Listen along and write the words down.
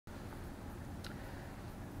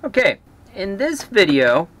Okay, in this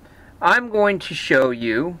video, I'm going to show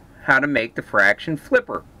you how to make the fraction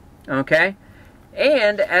flipper. Okay,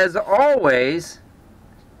 and as always,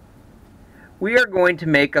 we are going to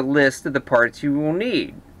make a list of the parts you will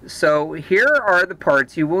need. So here are the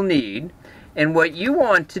parts you will need, and what you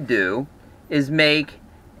want to do is make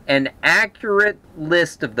an accurate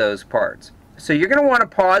list of those parts. So you're going to want to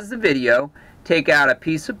pause the video, take out a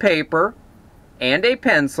piece of paper and a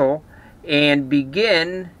pencil, and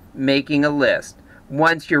begin making a list.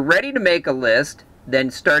 Once you're ready to make a list,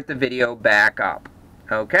 then start the video back up.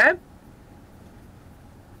 Okay?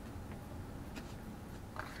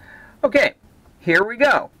 Okay, here we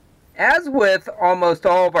go. As with almost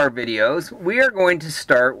all of our videos, we are going to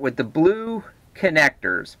start with the blue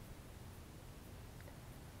connectors.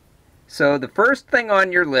 So the first thing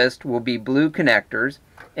on your list will be blue connectors,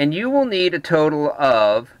 and you will need a total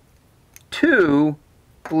of 2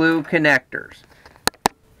 blue connectors.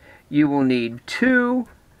 You will need 2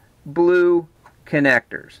 blue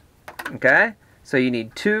connectors. Okay? So you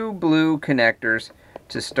need 2 blue connectors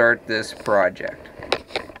to start this project.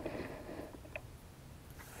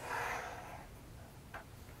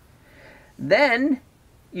 Then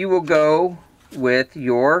you will go with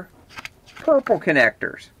your purple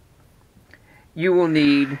connectors. You will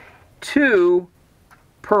need 2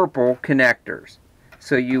 purple connectors.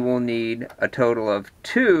 So you will need a total of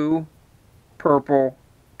 2 purple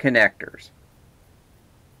connectors.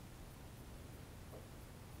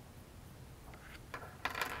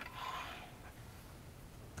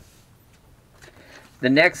 The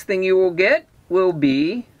next thing you will get will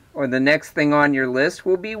be, or the next thing on your list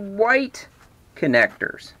will be white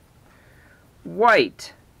connectors.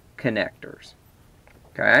 White connectors.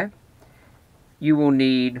 Okay? You will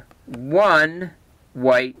need 1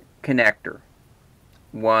 white connector.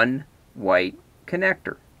 1 white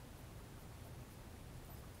connector.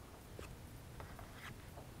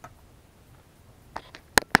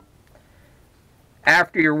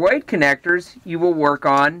 After your white connectors, you will work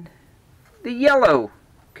on the yellow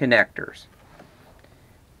connectors.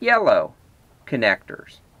 Yellow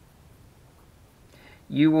connectors.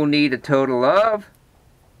 You will need a total of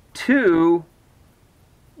 2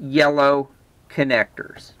 yellow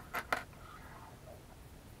connectors.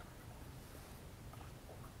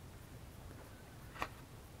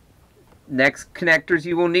 Next connectors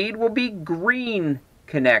you will need will be green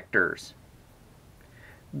connectors.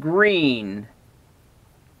 Green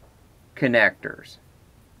connectors.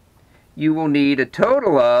 You will need a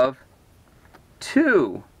total of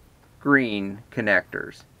 2 green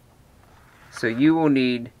connectors. So you will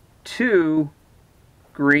need 2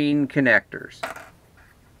 green connectors.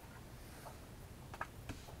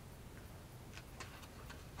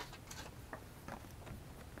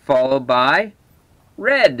 Followed by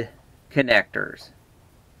red connectors.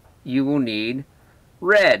 You will need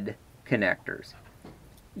red connectors.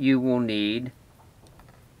 You will need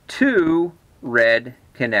 2 red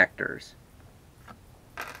connectors.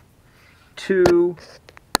 2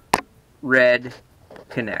 red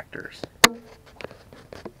connectors.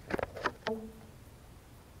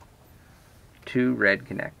 2 red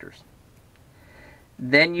connectors.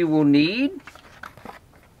 Then you will need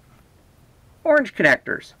orange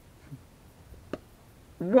connectors.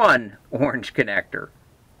 1 orange connector.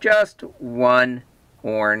 Just 1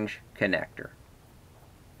 orange connector.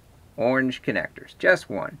 Orange connectors. Just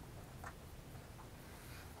 1.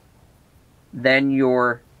 Then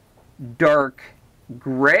your dark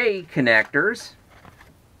gray connectors.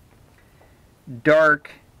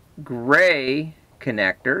 Dark gray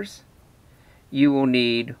connectors. You will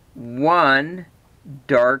need 1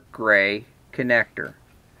 dark gray connector.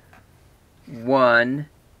 1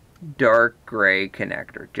 dark gray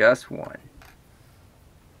connector. Just 1.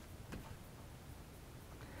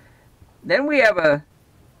 Then we have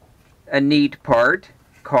a neat part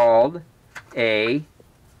called a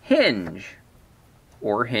hinge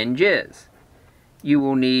or hinges. You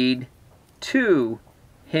will need 2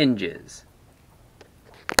 hinges.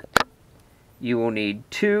 You will need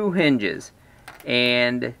 2 hinges,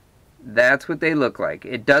 and that's what they look like.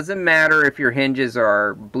 It doesn't matter if your hinges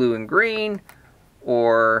are blue and green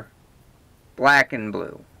or black and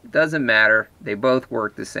blue. It doesn't matter. They both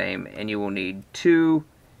work the same, and you will need 2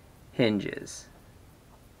 hinges.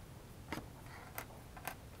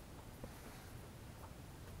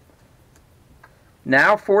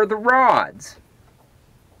 Now for the rods.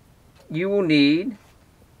 You will need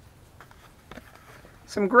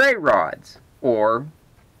some gray rods, or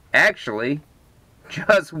actually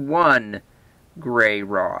just 1 gray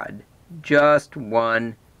rod. Just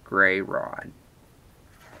 1 gray rod.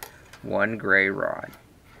 1 gray rod.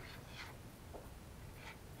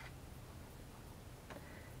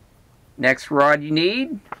 Next rod you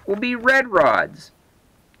need will be red rods.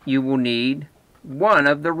 You will need one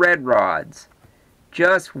of the red rods.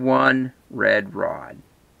 Just one red rod.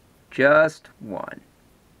 Just one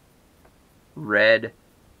red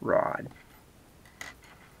rod.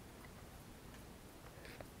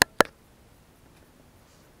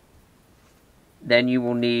 Then you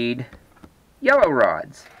will need yellow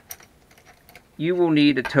rods. You will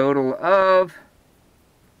need a total of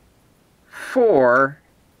 4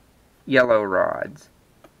 yellow rods.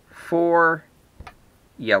 4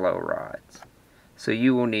 yellow rods. So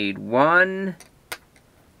you will need 1,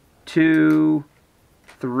 2,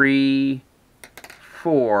 3,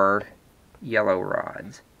 4 yellow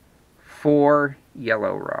rods. 4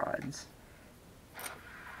 yellow rods.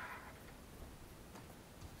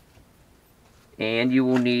 And you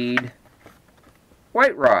will need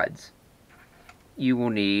white rods. You will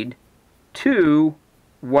need 2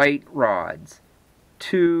 white rods.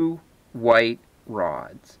 2 white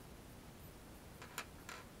rods.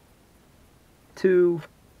 2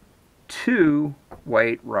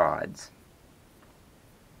 white rods.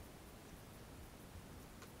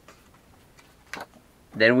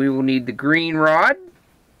 Then we will need the green rod,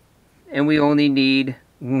 and we only need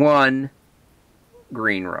 1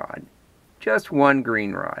 green rod. Just 1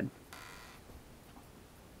 green rod.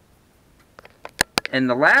 And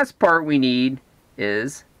the last part we need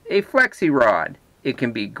is a flexi rod. It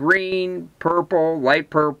can be green, purple, light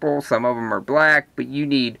purple, some of them are black, but you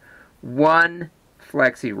need 1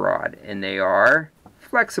 flexi rod, and they are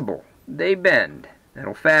flexible. They bend.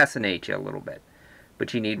 That'll fascinate you a little bit.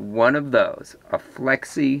 But you need 1 of those, a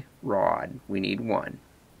flexi rod. We need 1.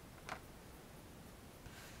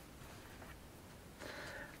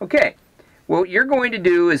 Okay, what you're going to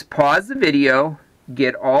do is pause the video,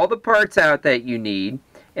 get all the parts out that you need,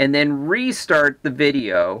 and then restart the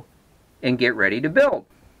video and get ready to build.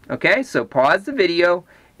 Okay, so pause the video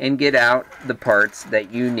and get out the parts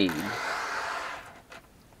that you need.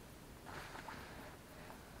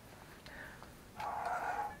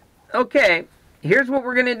 Okay, here's what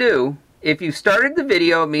we're going to do. If you started the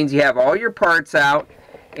video, it means you have all your parts out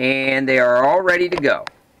and they are all ready to go.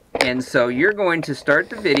 And so you're going to start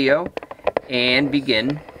the video and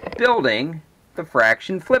begin building the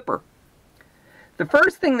fraction flipper. The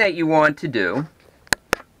first thing that you want to do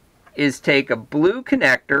is take a blue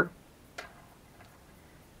connector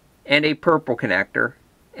and a purple connector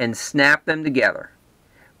and snap them together.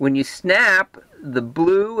 When you snap the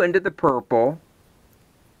blue into the purple,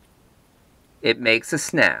 it makes a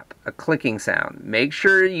snap, a clicking sound. Make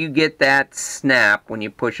sure you get that snap when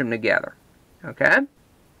you push them together. Okay?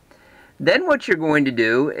 Then what you're going to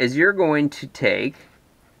do is you're going to take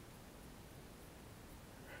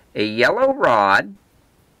a yellow rod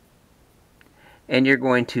and you're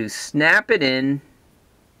going to snap it in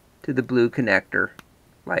to the blue connector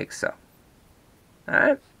like so.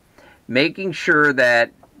 Alright? Making sure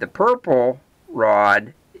that the purple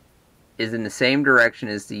rod is in the same direction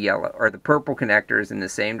as the yellow, or the purple connector is in the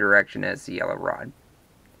same direction as the yellow rod.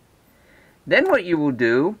 Then what you will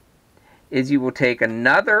do is you will take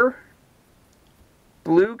another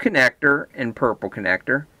blue connector and purple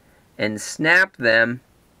connector and snap them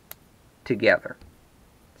together.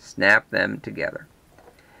 Snap them together.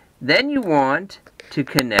 Then you want to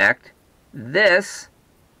connect this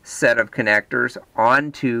set of connectors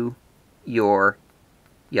onto your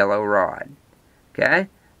yellow rod. Okay?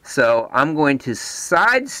 So I'm going to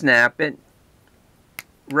side snap it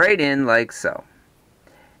right in like so.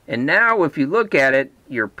 And now if you look at it,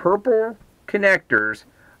 your purple connectors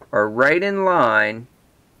are right in line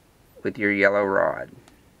with your yellow rod.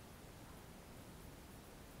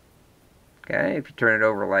 Okay, if you turn it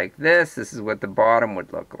over like this, this is what the bottom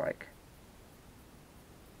would look like.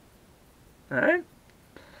 Alright?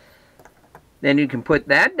 Then you can put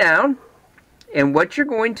that down, and what you're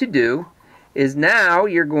going to do is now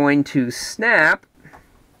you're going to snap,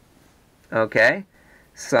 okay,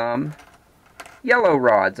 some yellow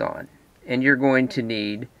rods on. And you're going to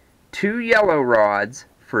need 2 yellow rods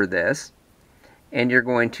for this. And you're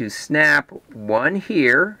going to snap one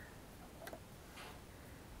here.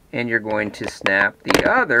 And you're going to snap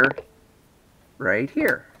the other right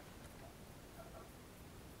here.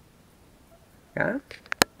 Okay?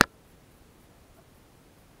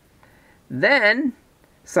 Then,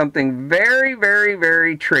 something very, very,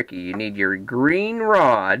 very tricky. You need your green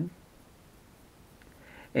rod.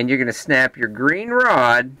 And you're going to snap your green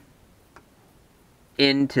rod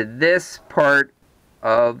into this part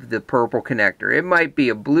of the purple connector. It might be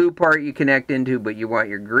a blue part you connect into, but you want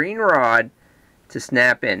your green rod to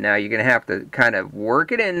snap in. Now you're going to have to kind of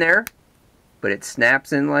work it in there, but it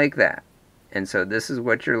snaps in like that. And so this is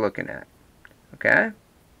what you're looking at. Okay?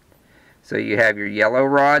 So you have your yellow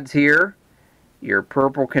rods here, your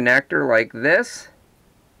purple connector like this,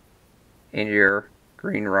 and your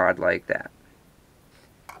green rod like that.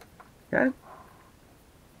 Okay?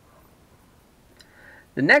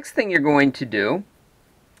 The next thing you're going to do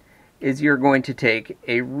is you're going to take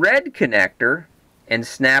a red connector and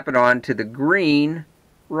snap it onto the green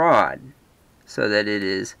rod so that it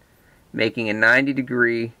is making a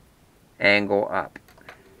 90-degree angle up.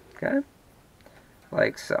 Okay?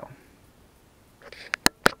 Like so.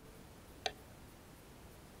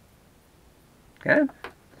 Okay?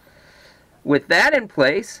 With that in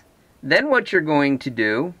place, then what you're going to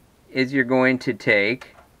do is you're going to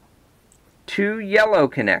take 2 yellow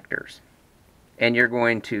connectors and you're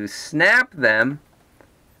going to snap them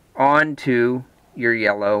onto your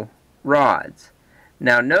yellow rods.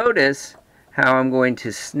 Now notice how I'm going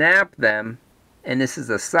to snap them, and this is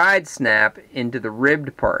a side snap into the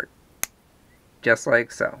ribbed part, just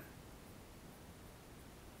like so.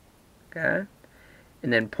 Okay?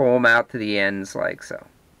 And then pull them out to the ends like so.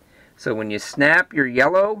 So when you snap your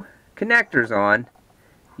yellow connectors on,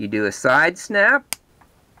 you do a side snap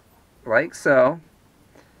like so,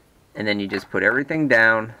 and then you just put everything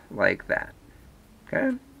down like that.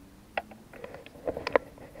 Okay?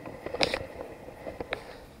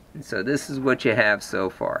 And so this is what you have so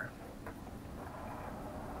far.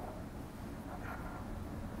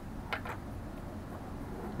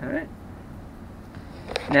 Alright.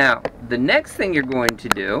 Now, the next thing you're going to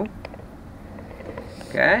do,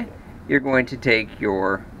 okay, you're going to take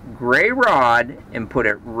your gray rod and put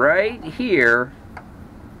it right here,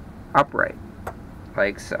 upright,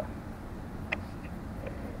 like so.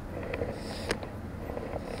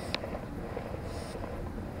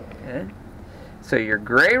 Okay. So your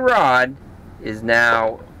gray rod is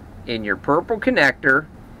now in your purple connector,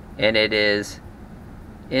 and it is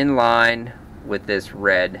in line with this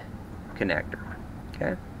red connector.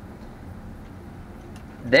 Okay.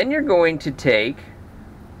 Then you're going to take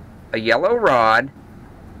a yellow rod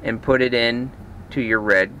and put it in to your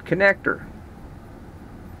red connector,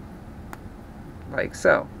 like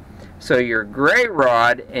so. So your gray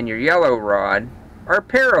rod and your yellow rod are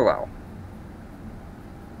parallel.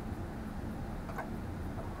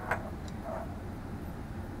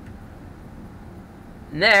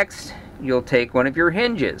 Next, you'll take one of your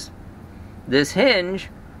hinges. This hinge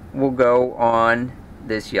will go on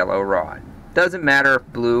this yellow rod. Doesn't matter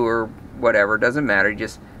if blue or whatever, doesn't matter. You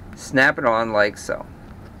just snap it on like so.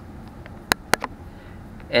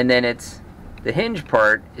 And then the hinge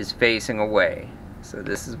part is facing away. So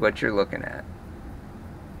this is what you're looking at.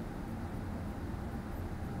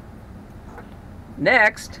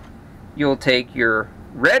 Next, you'll take your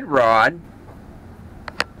red rod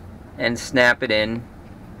and snap it in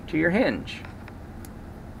to your hinge,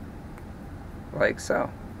 like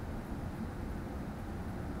so.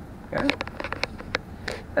 Okay?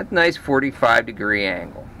 That's a nice 45-degree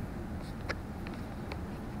angle.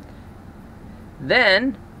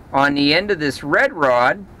 Then, on the end of this red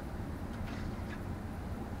rod,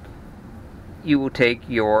 you will take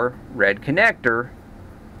your red connector,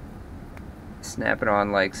 snap it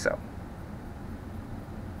on like so.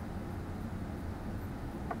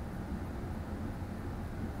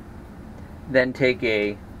 Then take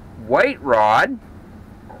a white rod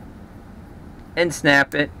and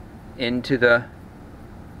snap it into the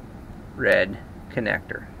red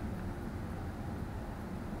connector.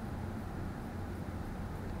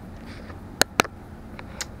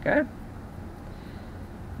 Okay?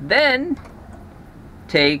 Then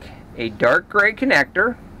take a dark gray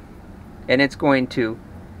connector and it's going to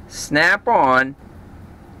snap on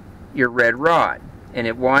your red rod. And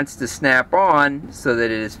it wants to snap on so that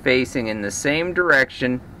it is facing in the same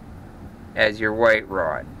direction as your white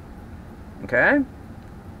rod. Okay?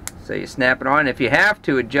 So you snap it on. If you have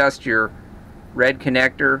to, adjust your red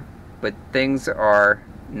connector, but things are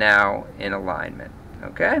now in alignment.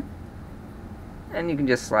 Okay? And you can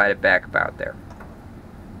just slide it back about there.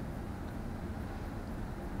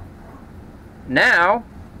 Now,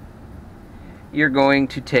 you're going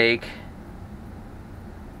to take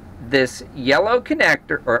this yellow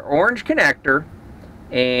connector or orange connector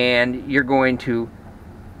and you're going to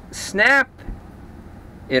snap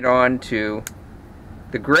it onto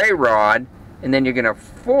the gray rod, and then you're going to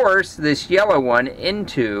force this yellow one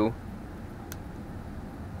into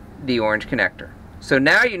the orange connector. So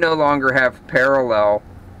now you no longer have parallel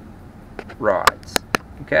rods.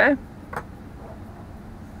 Okay?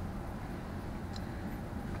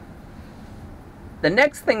 The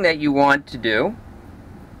next thing that you want to do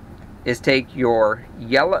is take your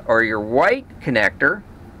yellow or your white connector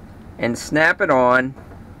and snap it on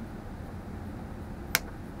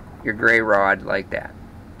your gray rod like that.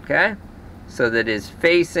 Okay? So that it's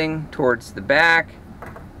facing towards the back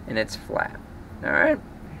and it's flat. Alright?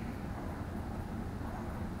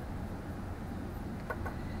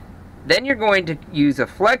 Then you're going to use a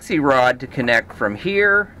flexi rod to connect from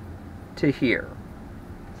here to here.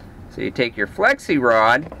 So you take your flexi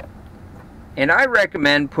rod, and I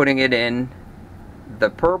recommend putting it in the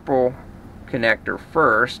purple connector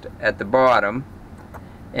first at the bottom,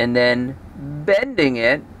 and then bending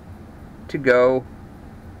it to go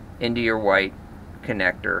into your white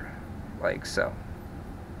connector like so.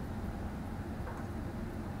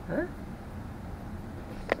 Huh?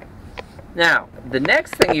 Now, the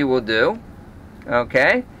next thing you will do,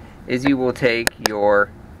 okay, is you will take your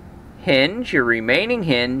hinge, your remaining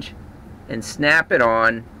hinge, and snap it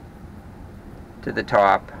on to the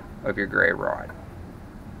top of your gray rod.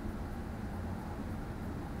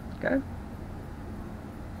 Okay?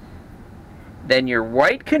 Then your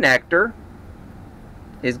white connector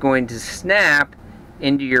is going to snap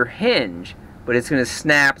into your hinge, but it's going to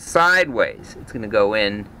snap sideways. It's going to go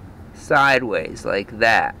in sideways like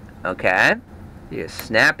that. Okay? You just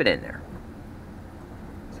snap it in there.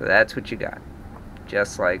 So that's what you got.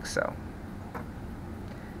 Just like so.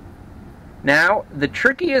 Now, the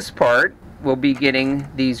trickiest part will be getting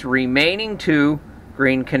these remaining two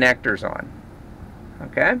green connectors on.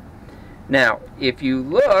 Okay? Now, if you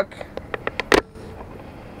look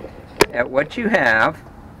at what you have,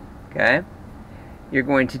 okay, you're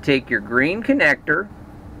going to take your green connector,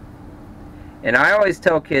 and I always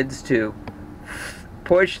tell kids to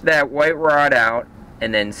push that white rod out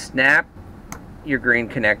and then snap your green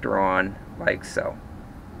connector on like so.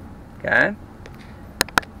 Okay?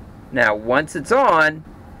 Now, once it's on,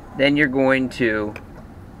 then you're going to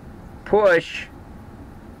push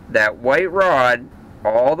that white rod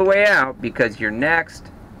all the way out, because your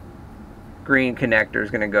next green connector is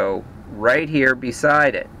going to go right here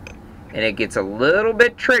beside it. And it gets a little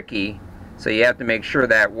bit tricky, so you have to make sure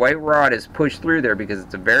that white rod is pushed through there, because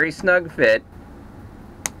it's a very snug fit.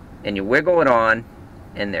 And you wiggle it on,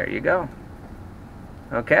 and there you go.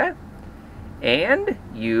 Okay? And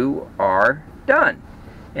you are done.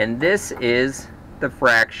 And this is the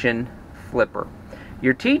fraction flipper.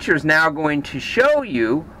 Your teacher's now going to show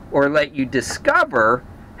you, or let you discover,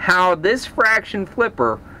 how this fraction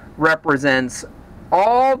flipper represents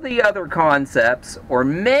all the other concepts, or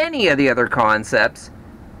many of the other concepts,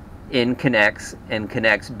 in KNEX and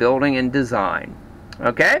KNEX building and design.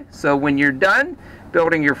 Okay? So when you're done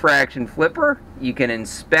building your fraction flipper, you can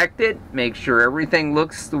inspect it, make sure everything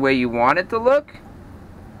looks the way you want it to look.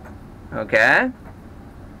 Okay?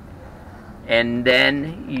 And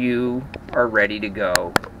then you are ready to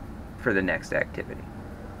go for the next activity.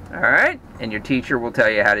 Alright? And your teacher will tell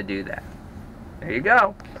you how to do that. There you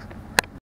go.